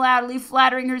 even loudly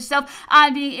flattering herself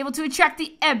on being able to attract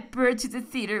the emperor to the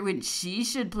theater when she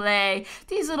should play.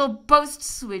 These little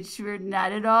boasts, which were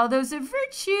not at all those of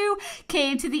virtue,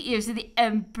 came to the ears of the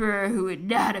emperor, who would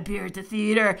not appear at the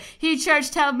theater. He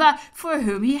charged Talma, for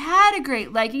whom he had a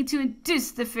great liking, to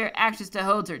induce the fair actress to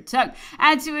hold her tongue,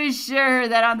 and to assure her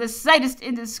that on the slightest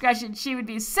indiscretion she would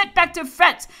be sent back to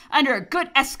France under a good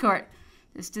escort.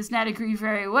 This does not agree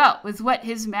very well with what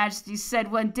His Majesty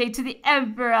said one day to the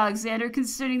Emperor Alexander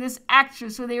concerning this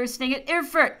actress when they were staying at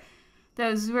Erfurt.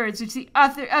 Those words, which the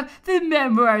author of the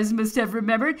Memoirs must have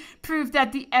remembered, prove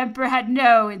that the emperor had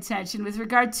no intention with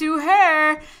regard to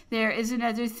her. There is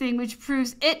another thing which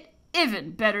proves it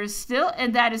even better still,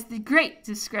 and that is the great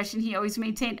discretion he always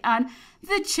maintained on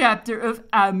the chapter of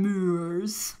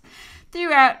amours.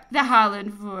 Throughout the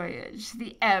Holland voyage,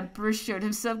 the emperor showed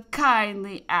himself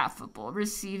kindly affable,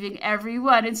 receiving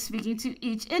everyone and speaking to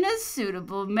each in a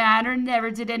suitable manner.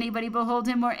 Never did anybody behold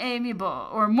him more amiable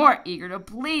or more eager to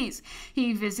please.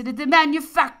 He visited the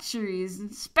manufactories,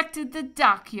 inspected the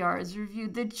dockyards,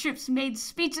 reviewed the troops, made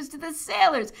speeches to the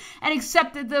sailors, and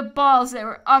accepted the balls that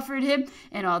were offered him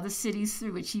in all the cities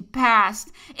through which he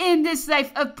passed. In this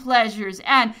life of pleasures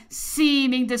and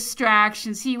seeming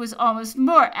distractions, he was almost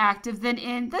more active than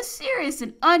in the serious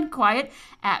and unquiet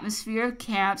atmosphere of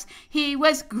camps. He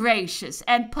was gracious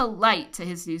and polite to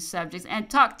his new subjects and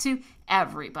talked to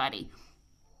everybody.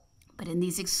 But in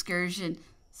these excursions,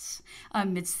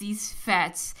 amidst these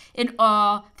fetes, in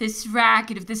all this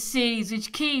racket of the cities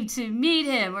which came to meet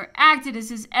him or acted as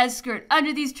his escort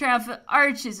under these triumphal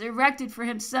arches erected for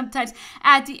him sometimes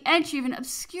at the entry of an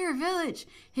obscure village,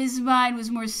 his mind was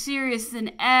more serious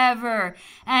than ever,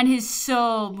 and his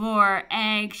soul more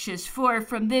anxious, for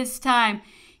from this time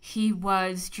he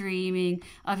was dreaming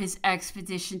of his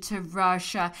expedition to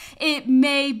Russia. It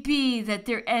may be that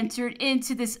there entered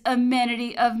into this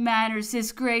amenity of manners,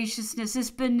 this graciousness, this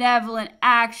benevolent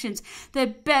actions, the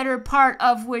better part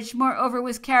of which, moreover,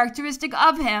 was characteristic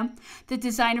of him, the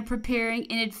design of preparing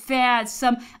in advance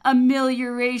some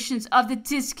ameliorations of the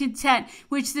discontent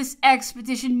which this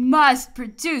expedition must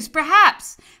produce,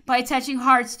 perhaps by attaching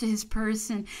hearts to his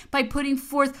person, by putting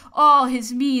forth all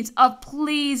his means of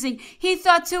pleasing. He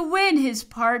thought to win his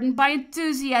pardon by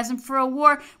enthusiasm for a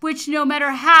war which, no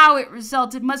matter how it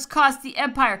resulted, must cost the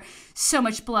empire so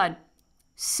much blood,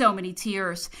 so many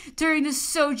tears. During the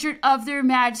sojourn of their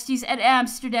majesties at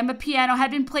Amsterdam, a piano had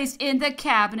been placed in the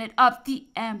cabinet of the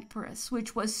empress,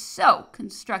 which was so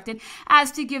constructed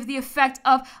as to give the effect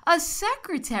of a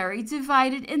secretary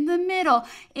divided in the middle.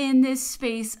 In this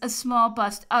space, a small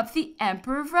bust of the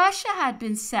Emperor of Russia had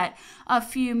been set. A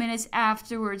few minutes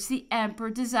afterwards, the emperor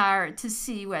desired to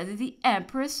see whether the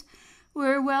empress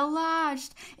were well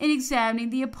lodged. In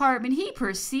examining the apartment, he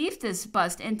perceived this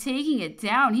bust, and taking it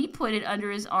down, he put it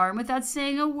under his arm without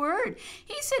saying a word.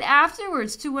 He said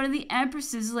afterwards to one of the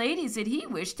empress's ladies that he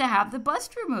wished to have the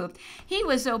bust removed. He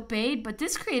was obeyed, but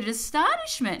this created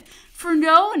astonishment, for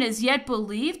no one as yet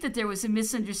believed that there was a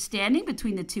misunderstanding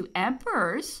between the two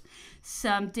emperors.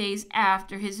 Some days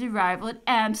after his arrival at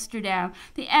Amsterdam,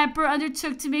 the emperor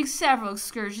undertook to make several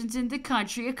excursions in the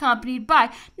country, accompanied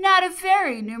by not a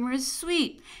very numerous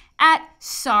suite. At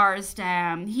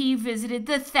Sarsdam, he visited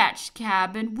the thatched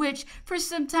cabin which for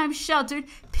some time sheltered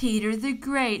Peter the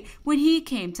Great when he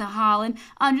came to Holland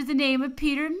under the name of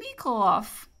Peter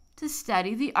Mikolov to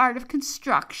study the art of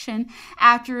construction.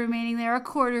 After remaining there a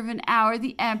quarter of an hour,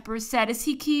 the emperor said as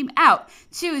he came out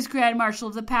to his grand marshal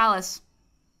of the palace,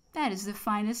 "That is the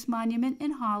finest monument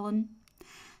in Holland."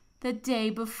 The day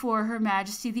before, Her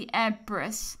Majesty the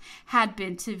Empress had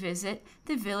been to visit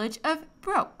the village of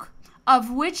Broek,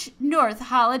 of which North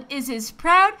Holland is as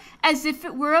proud as if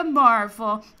it were a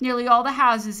marvel. Nearly all the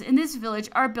houses in this village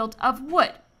are built of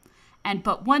wood, and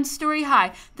but 1 story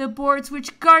high. The boards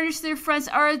which garnish their fronts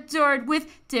are adorned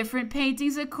with different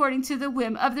paintings according to the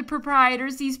whim of the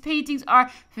proprietors. These paintings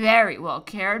are very well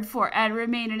cared for and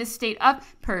remain in a state of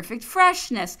perfect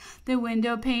freshness. The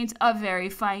window panes of very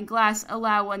fine glass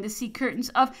allow one to see curtains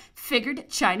of figured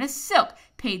China silk,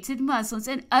 painted muslins,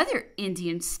 and other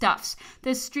Indian stuffs.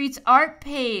 The streets are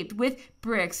paved with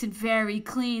bricks and very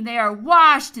clean. They are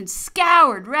washed and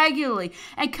scoured regularly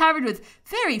and covered with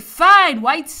very fine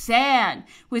white sand,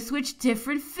 with which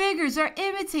different figures are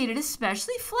imitated,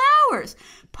 especially flowers.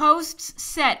 Posts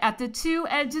set at the two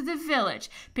ends of the village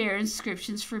bear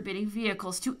inscriptions forbidding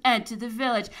vehicles to enter the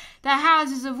village, the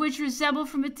houses of which resemble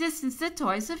from a distance the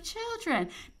toys of children.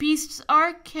 Beasts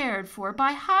are cared for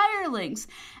by hirelings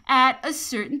at a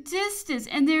certain distance,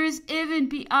 and there is even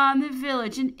beyond the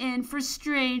village an inn for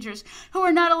strangers who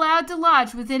are not allowed to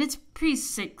lodge within its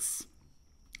precincts.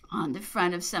 On the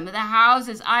front of some of the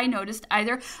houses I noticed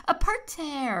either a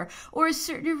parterre or a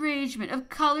certain arrangement of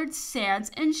colored sands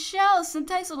and shells,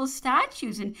 sometimes little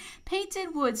statues in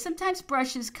painted wood, sometimes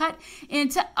brushes cut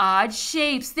into odd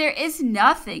shapes. There is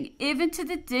nothing, even to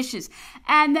the dishes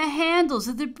and the handles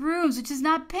of the brooms, which is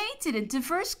not painted in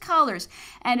diverse colors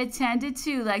and attended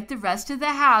to like the rest of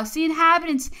the house. The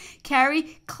inhabitants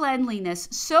carry cleanliness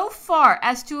so far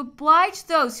as to oblige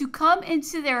those who come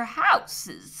into their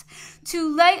houses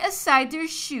to lay aside their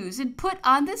shoes and put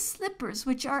on the slippers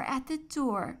which are at the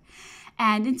door,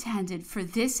 and intended for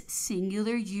this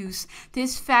singular use.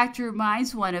 This fact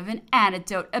reminds one of an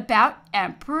anecdote about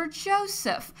Emperor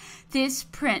Joseph. This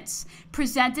prince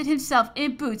presented himself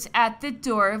in boots at the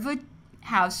door of a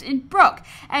house in Brook,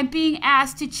 and being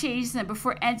asked to change them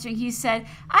before entering, he said,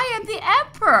 "I am the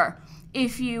emperor."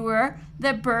 "If you were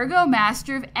the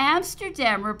burgomaster of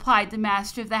Amsterdam," replied the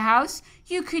master of the house,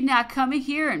 "you could not come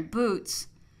here in boots."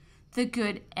 The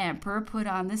good emperor put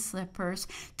on the slippers.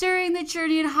 During the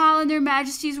journey in Holland, their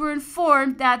majesties were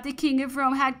informed that the king of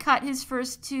Rome had cut his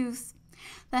first tooth.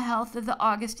 The health of the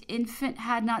august infant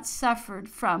had not suffered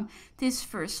from this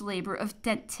first labor of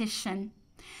dentition.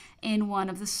 In one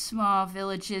of the small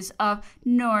villages of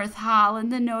North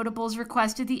Holland, the notables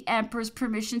requested the emperor's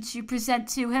permission to present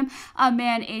to him a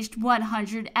man aged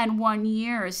 101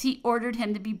 years. He ordered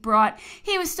him to be brought.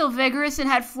 He was still vigorous and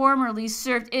had formerly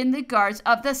served in the guards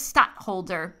of the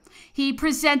stadtholder. He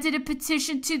presented a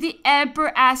petition to the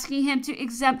emperor asking him to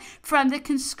exempt from the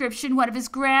conscription one of his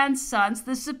grandsons,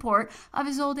 the support of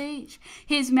his old age.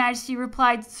 His Majesty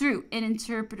replied through an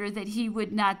interpreter that he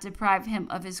would not deprive him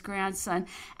of his grandson,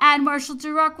 and Marshal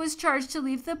Duroc was charged to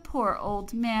leave the poor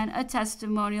old man a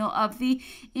testimonial of the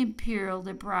imperial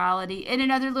liberality. In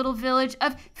another little village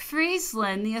of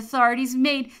Friesland, the authorities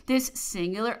made this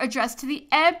singular address to the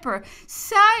emperor: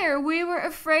 "Sire, we were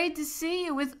afraid to see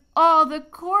you with all the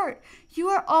court. You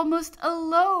are almost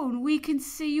alone. We can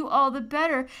see you all the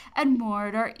better and more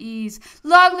at our ease.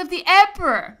 Long live the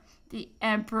emperor!" The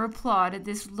emperor applauded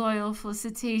this loyal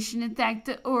felicitation and thanked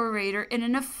the orator in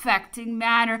an affecting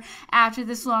manner. After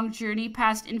this long journey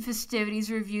passed in festivities,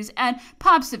 reviews, and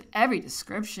pomps of every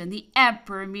description, the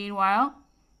emperor, meanwhile,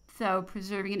 though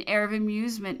preserving an air of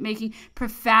amusement, making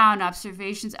profound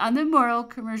observations on the moral,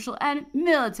 commercial, and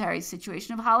military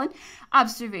situation of Holland,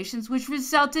 observations which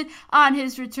resulted on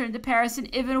his return to Paris,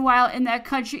 and even while in that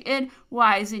country in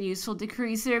wise and useful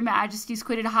decrees, their majesties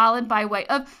quitted Holland by way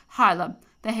of Haarlem,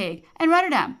 The Hague, and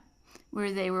Rotterdam,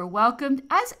 where they were welcomed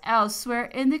as elsewhere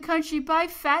in the country by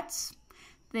fetes.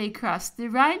 They crossed the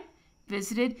Rhine,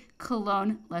 visited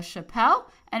Cologne-la-Chapelle,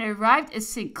 and arrived at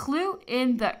St. Cloud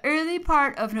in the early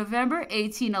part of November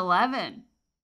 1811.